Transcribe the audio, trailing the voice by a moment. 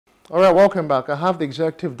All right, welcome back. I have the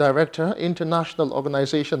Executive Director, International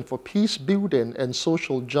Organization for Peace Building and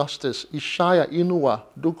Social Justice, Ishaya Inuwa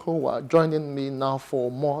Dukowa, joining me now for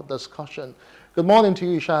more discussion. Good morning to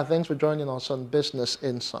you, Ishaya. Thanks for joining us on Business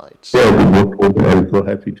Insights. Yeah, good morning. I'm so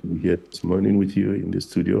happy to be here this morning with you in the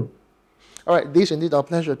studio. All right, this is indeed our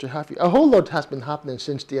pleasure to have you. A whole lot has been happening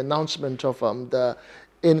since the announcement of the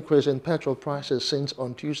increase in petrol prices since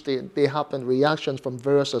on Tuesday. There happened reactions from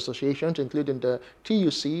various associations, including the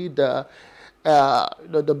TUC, the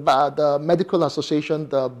medical association,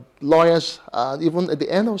 the lawyers, even the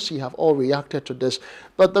NOC have all reacted to this.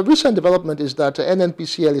 But the recent development is that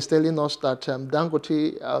NNPCL is telling us that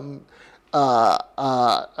Dangote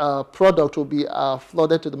product will be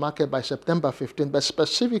flooded to the market by September 15, but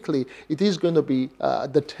specifically it is going to be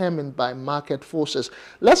determined by market forces.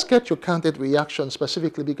 Let's get your candid reaction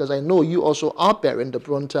specifically because I know you also are bearing the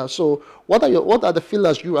brunt. So what are the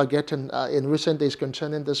feelers you are getting in recent days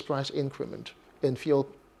concerning this price increment in fuel?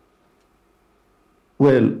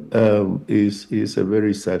 Well, it's a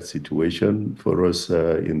very sad situation for us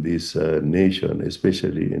in this nation,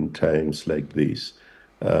 especially in times like this,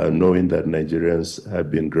 knowing that Nigerians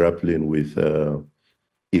have been grappling with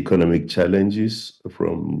economic challenges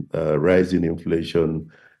from rising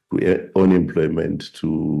inflation to unemployment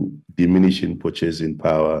to diminishing purchasing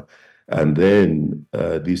power. And then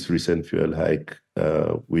this recent fuel hike,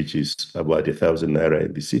 which is about 1,000 naira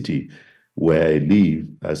in the city where I live,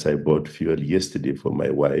 as I bought fuel yesterday for my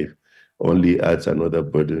wife, only adds another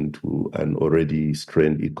burden to an already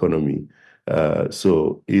strained economy.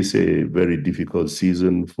 So it's a very difficult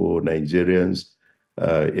season for Nigerians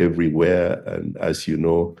everywhere. And as you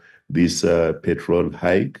know, this petrol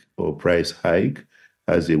hike or price hike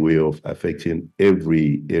has a way of affecting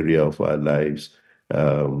every area of our lives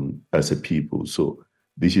as a people. So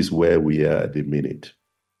this is where we are at the minute.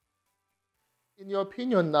 In your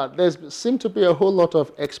opinion, there seem to be a whole lot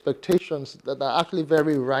of expectations that are actually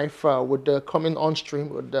very rife with the coming on stream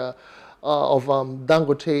with the of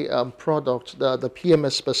Dangote product, the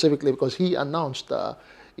PMS specifically, because he announced, that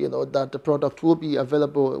the product will be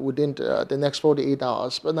available within the next 48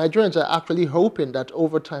 hours. But Nigerians are actually hoping that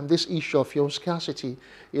over time this issue of fuel scarcity,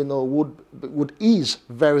 would ease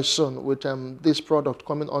very soon with this product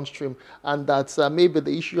coming on stream, and that maybe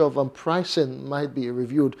the issue of pricing might be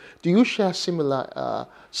reviewed. Do you share similar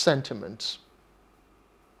sentiments?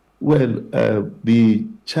 Well, the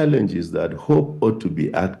challenge is that hope ought to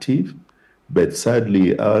be active, but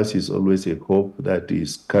sadly, ours is always a hope that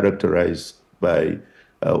is characterized by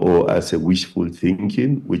or as a wishful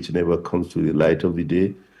thinking, which never comes to the light of the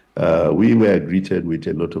day. We were greeted with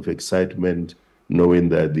a lot of excitement, knowing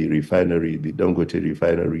that the refinery, the Dangote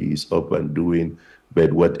Refinery, is up and doing.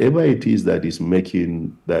 But whatever it is that is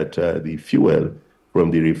making that the fuel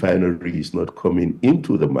from the refinery is not coming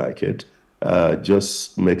into the market,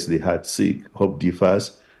 just makes the heart sick. Hope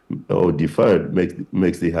differs or deferred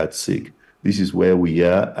makes the heart sick. This is where we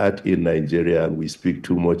are at in Nigeria, and we speak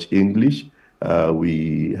too much English.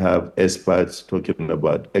 We have experts talking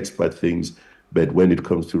about expert things, but when it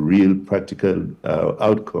comes to real practical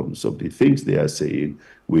outcomes of the things they are saying,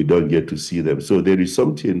 we don't get to see them. So there is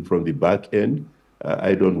something from the back end.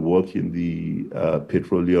 I don't work in the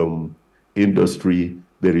petroleum industry,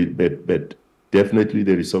 but definitely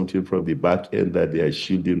there is something from the back end that they are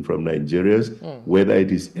shielding from Nigerians, whether it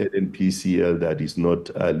is NNPCL that is not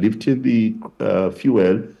lifting the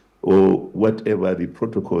fuel or whatever the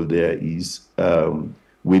protocol there is,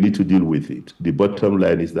 we need to deal with it. The bottom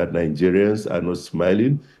line is that Nigerians are not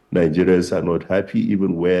smiling. Nigerians are not happy.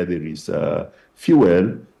 Even where there is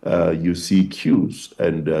fuel, you see queues.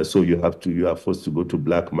 And so you are forced to go to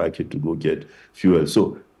black market to go get fuel.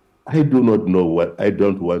 So I do not know I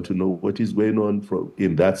don't want to know what is going on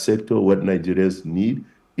in that sector. What Nigerians need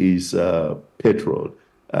is petrol,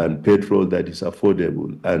 and petrol that is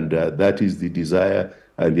affordable. And that is the desire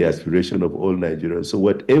and the aspiration of all Nigerians. So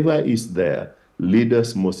whatever is there,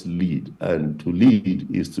 leaders must lead. And to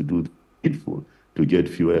lead is to do the needful, to get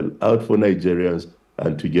fuel out for Nigerians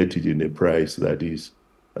and to get it in a price that is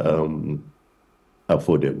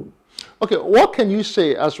affordable. Okay, what can you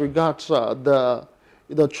say as regards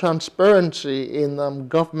the transparency in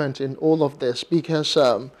government in all of this? Because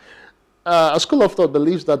a school of thought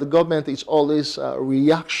believes that the government is always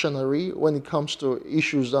reactionary when it comes to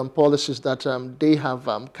issues and policies that they have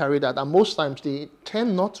carried out, and most times they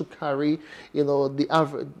tend not to carry, the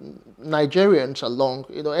average Nigerians along.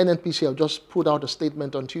 NNPCL just put out a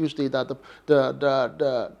statement on Tuesday that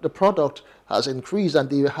the product has increased, and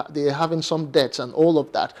they're having some debts and all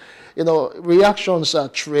of that. Reactions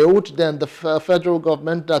trailed. Then the federal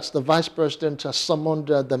government, that's the vice president, summoned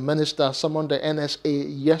the minister, summoned the NSA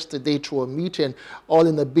yesterday to a meeting, all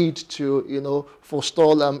in a bid to,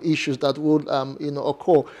 forestall issues that would,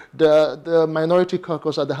 occur. The minority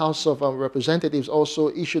caucus at the House of Representatives also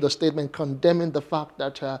issued a statement condemning the fact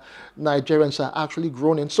that Nigerians are actually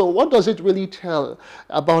groaning. So what does it really tell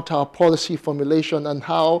about our policy formulation and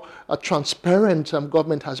how transparent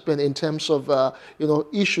government has been in terms of,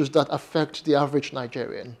 issues that affect the average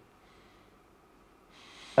Nigerian?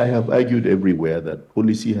 I have argued everywhere that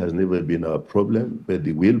policy has never been our problem, but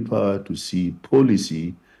the willpower to see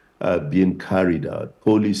policy being carried out,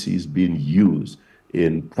 policies being used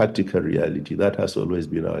in practical reality, that has always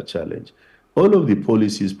been our challenge. All of the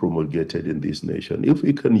policies promulgated in this nation, if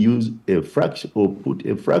we can use a fraction or put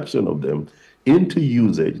a fraction of them into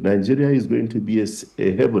usage, Nigeria is going to be a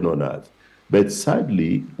heaven on earth. But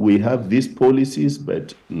sadly, we have these policies,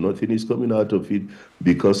 but nothing is coming out of it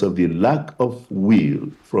because of the lack of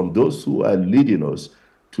will from those who are leading us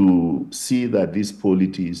to see that these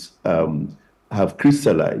policies have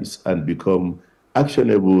crystallized and become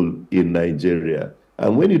actionable in Nigeria.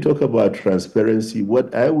 And when you talk about transparency,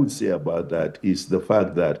 what I would say about that is the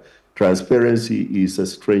fact that transparency is a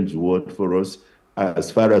strange word for us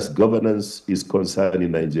as far as governance is concerned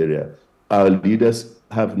in Nigeria. Our leaders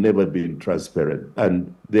have never been transparent,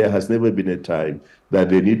 and there has never been a time that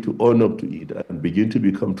they need to own up to it and begin to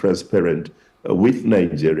become transparent with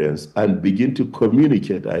Nigerians and begin to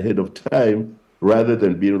communicate ahead of time rather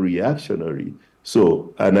than being reactionary.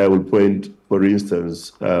 So, and I will point, for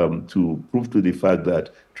instance, to prove to the fact that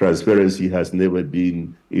transparency has never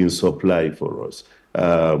been in supply for us.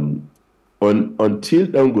 Until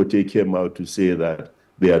Dangote came out to say that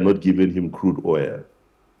they are not giving him crude oil,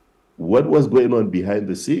 what was going on behind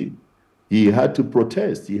the scene? He had to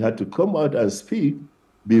protest. He had to come out and speak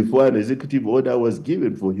before an executive order was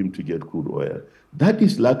given for him to get crude oil. That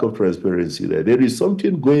is lack of transparency there. There is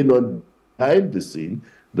something going on behind the scene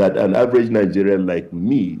that an average Nigerian like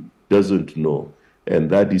me doesn't know. And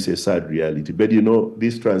that is a sad reality. But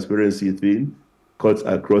this transparency thing cuts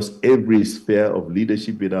across every sphere of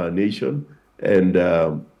leadership in our nation. And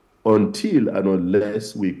until and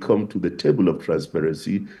unless we come to the table of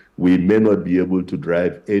transparency, we may not be able to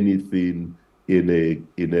drive anything in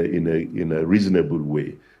a reasonable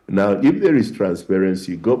way. Now, if there is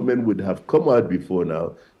transparency, government would have come out before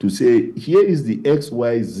now to say, here is the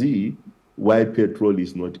XYZ why petrol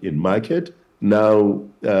is not in market. Now,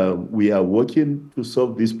 we are working to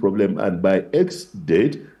solve this problem, and by X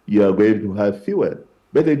date, you are going to have fuel.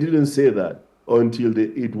 But they didn't say that until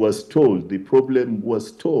it was told, the problem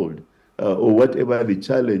was told, or whatever the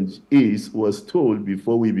challenge is, was told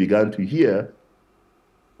before we began to hear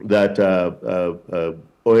that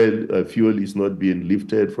fuel is not being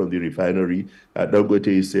lifted from the refinery.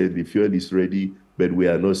 Dangote said the fuel is ready, but we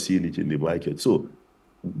are not seeing it in the market. So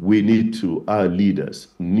our leaders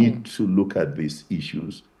need to look at these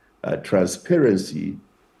issues, transparency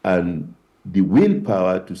and the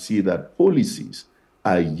willpower to see that policies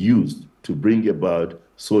are used to bring about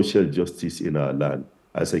social justice in our land,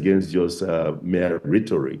 as against just mere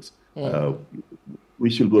rhetorics. We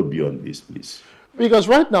should go beyond this, please. Because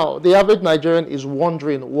right now, the average Nigerian is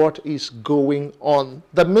wondering what is going on.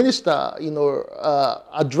 The minister,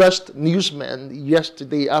 addressed newsmen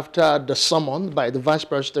yesterday after the summon by the Vice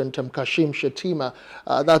President, Kashim Shettima,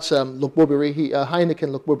 that's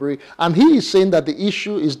Heineken Lukbobiri, and he is saying that the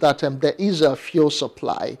issue is that there is a fuel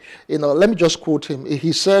supply. Let me just quote him.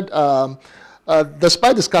 He said,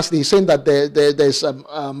 despite the scarcity, he's saying that there's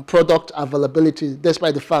product availability,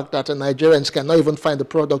 despite the fact that Nigerians cannot even find the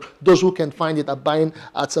product. Those who can find it are buying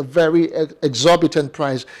at a very exorbitant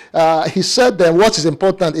price. He said then what is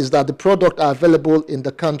important is that the product are available in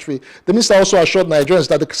the country. The minister also assured Nigerians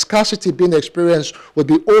that the scarcity being experienced will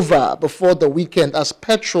be over before the weekend, as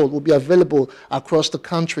petrol will be available across the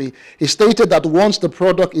country. He stated that once the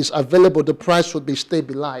product is available, the price would be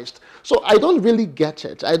stabilized. So I don't really get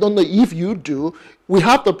it. I don't know if you do. We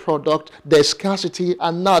have the product, there's scarcity,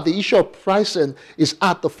 and now the issue of pricing is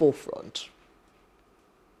at the forefront.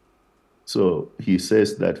 So he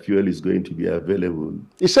says that fuel is going to be available.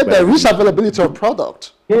 He said there is availability of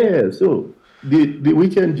product. Yeah, so the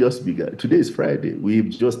weekend just began. Today is Friday. We've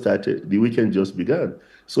just started. The weekend just began.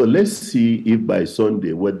 So let's see if by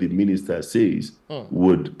Sunday what the minister says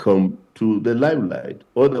would come to the limelight.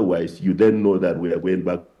 Otherwise, you then know that we are going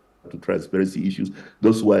back to transparency issues.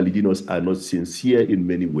 Those who are leading us are not sincere in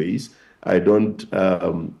many ways. I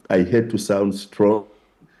hate to sound strong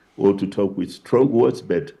or to talk with strong words,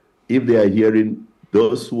 but if they are hearing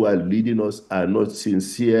Those who are leading us are not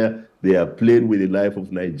sincere. They are playing with the life of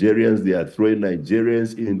Nigerians. They are throwing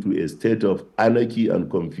Nigerians into a state of anarchy and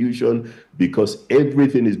confusion because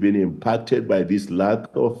everything is being impacted by this lack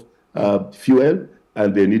of fuel,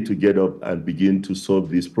 and they need to get up and begin to solve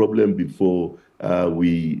this problem before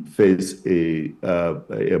we face a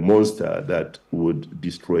monster that would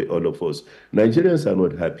destroy all of us. Nigerians are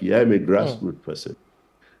not happy. I'm a grassroots person.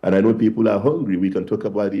 And I know people are hungry. We can talk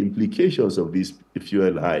about the implications of this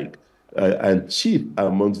fuel hike. And chief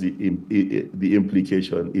amongst the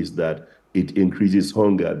implication is that it increases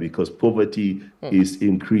hunger because poverty is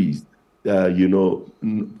increased. No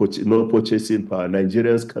purchasing power.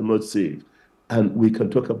 Nigerians cannot save. And we can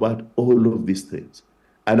talk about all of these things.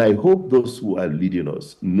 And I hope those who are leading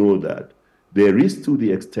us know that there is, to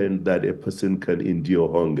the extent that a person can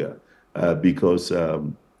endure hunger, because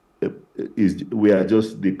the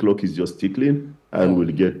clock is just ticking, and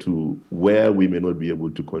we'll get to where we may not be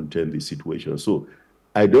able to contain the situation. So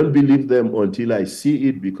I don't believe them until I see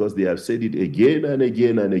it, because they have said it again and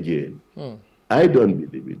again and again. I don't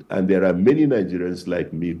believe it. And there are many Nigerians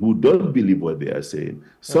like me who don't believe what they are saying.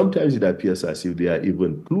 Sometimes it appears as if they are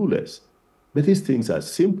even clueless. But these things are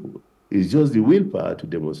simple. It's just the willpower to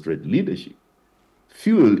demonstrate leadership.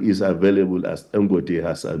 Fuel is available, as Dangote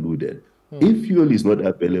has alluded. If fuel is not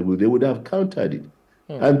available, they would have countered it.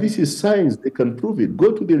 And this is science. They can prove it.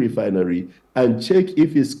 Go to the refinery and check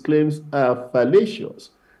if his claims are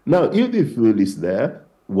fallacious. Now, if the fuel is there,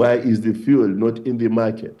 why is the fuel not in the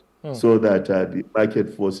market? So that the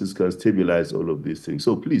market forces can stabilize all of these things.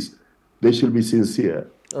 So please, they should be sincere.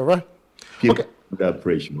 All right. Keep that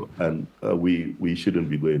pressure, and we shouldn't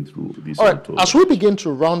be going through this. All right. As we begin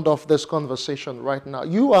to round off this conversation right now,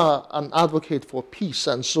 you are an advocate for peace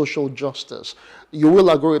and social justice. You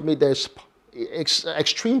will agree with me there's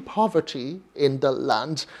extreme poverty in the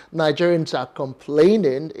land. Nigerians are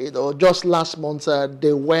complaining. Just last month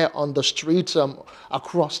they were on the streets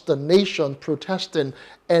across the nation protesting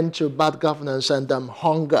end to bad governance and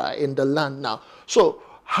hunger in the land now. So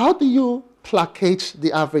how do you placate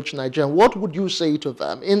the average Nigerian? What would you say to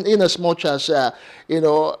them in as much as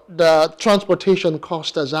the transportation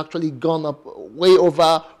cost has actually gone up way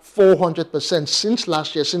over 400% since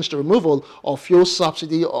last year, since the removal of fuel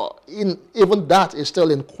subsidy, or even that is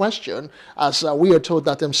still in question, as we are told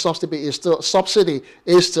that subsidy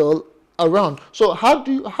is still around. So how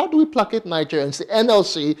do we placate Nigerians? The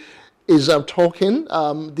NLC is talking,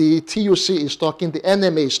 the TUC is talking, the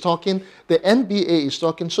NMA is talking, the NBA is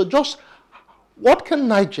talking. So just what can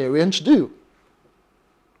Nigerians do?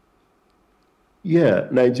 Yeah,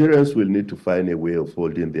 Nigerians will need to find a way of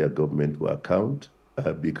holding their government to account,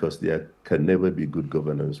 because there can never be good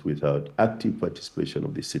governance without active participation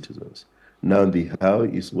of the citizens. Now, the how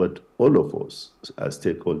is what all of us as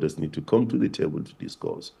stakeholders need to come to the table to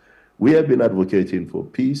discuss. We have been advocating for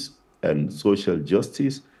peace and social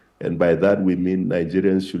justice, and by that we mean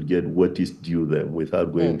Nigerians should get what is due them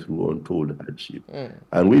without going through untold hardship.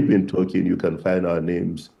 And we've been talking, you can find our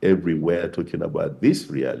names everywhere talking about this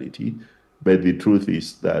reality, but the truth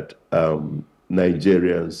is that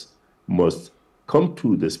Nigerians must come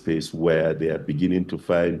to the space where they are beginning to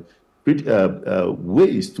find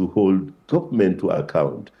ways to hold government to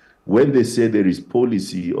account. When they say there is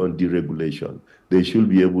policy on deregulation, they should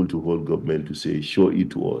be able to hold government to say, show it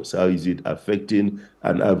to us. How is it affecting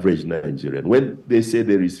an average Nigerian? When they say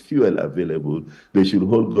there is fuel available, they should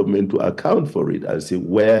hold government to account for it and say,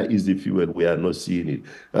 where is the fuel? We are not seeing it.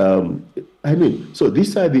 So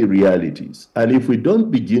these are the realities. And if we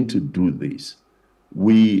don't begin to do this,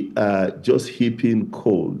 we are just heaping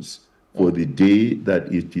coals for the day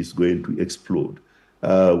that it is going to explode.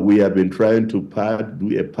 We have been trying to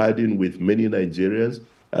do a padding with many Nigerians,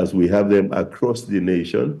 as we have them across the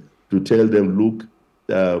nation, to tell them, look,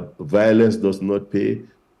 violence does not pay,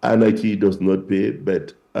 anarchy does not pay,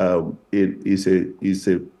 but it is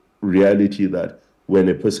a reality that when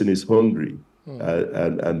a person is hungry,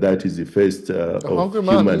 and that is the first of hungry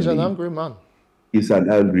man, human he's an need. angry man. He's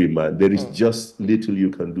an angry man. There is just little you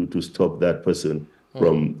can do to stop that person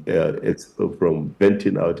from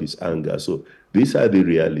venting out his anger. So these are the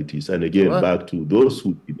realities. And again, back to those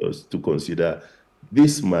who need us to consider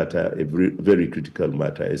this matter a very, very critical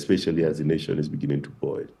matter, especially as the nation is beginning to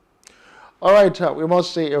boil. All right, we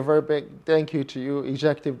must say a very big thank you to you,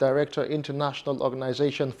 Executive Director, International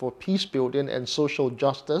Organization for Peace Building and Social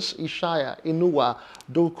Justice, Ishaya Inuwa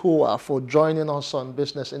Dokuwa, for joining us on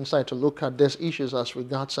Business Insight to look at these issues as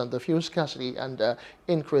regards the fuel scarcity and the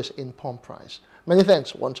increase in pump price. Many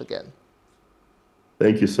thanks once again.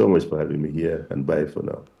 Thank you so much for having me here, and bye for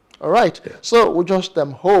now. All right. So we just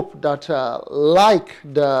hope that, like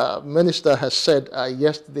the minister has said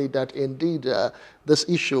yesterday, that indeed this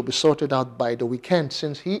issue will be sorted out by the weekend,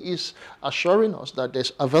 since he is assuring us that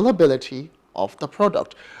there's availability of the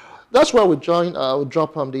product. That's where we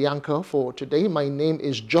drop the anchor for today. My name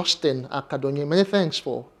is Justin Akadonye. Many thanks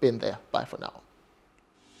for being there. Bye for now.